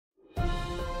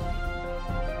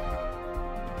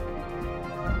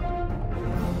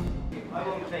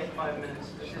5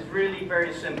 minutes. This is really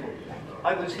very simple.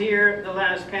 I was here at the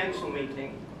last council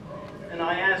meeting, and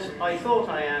I thought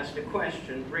I asked a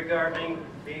question regarding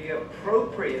the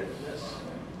appropriateness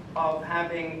of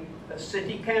having a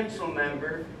city council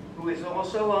member who is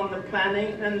also on the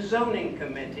Planning and Zoning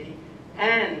Committee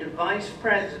and Vice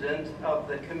President of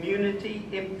the Community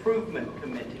Improvement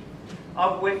Committee,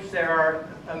 of which there are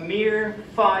a mere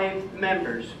 5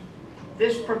 members.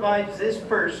 This provides this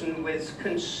person with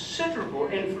considerable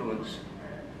influence,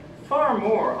 far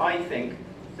more, I think,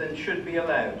 than should be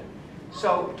allowed.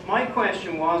 So my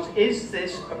question was, is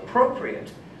this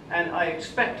appropriate? And I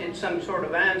expected some sort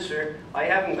of answer. I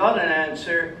haven't got an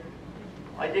answer.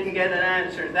 I didn't get an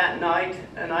answer that night,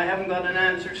 and I haven't got an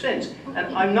answer since.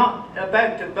 And I'm not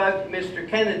about to bug Mr.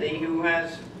 Kennedy, who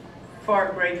has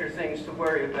far greater things to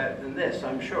worry about than this,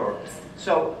 I'm sure.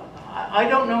 So I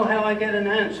don't know how I get an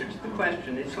answer to the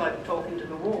question. It's like talking to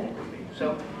the wall for me.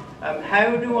 So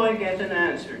how do I get an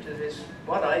answer to this,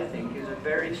 what I think is a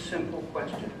very simple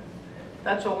question?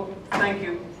 That's all. Thank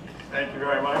you. Thank you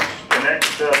very much. The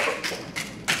next...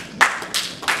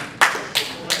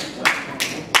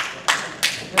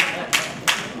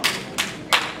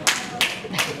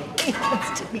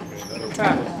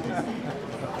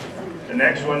 The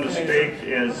next one to speak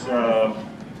is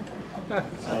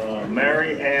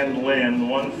Mary Ann Lynn,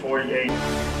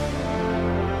 148.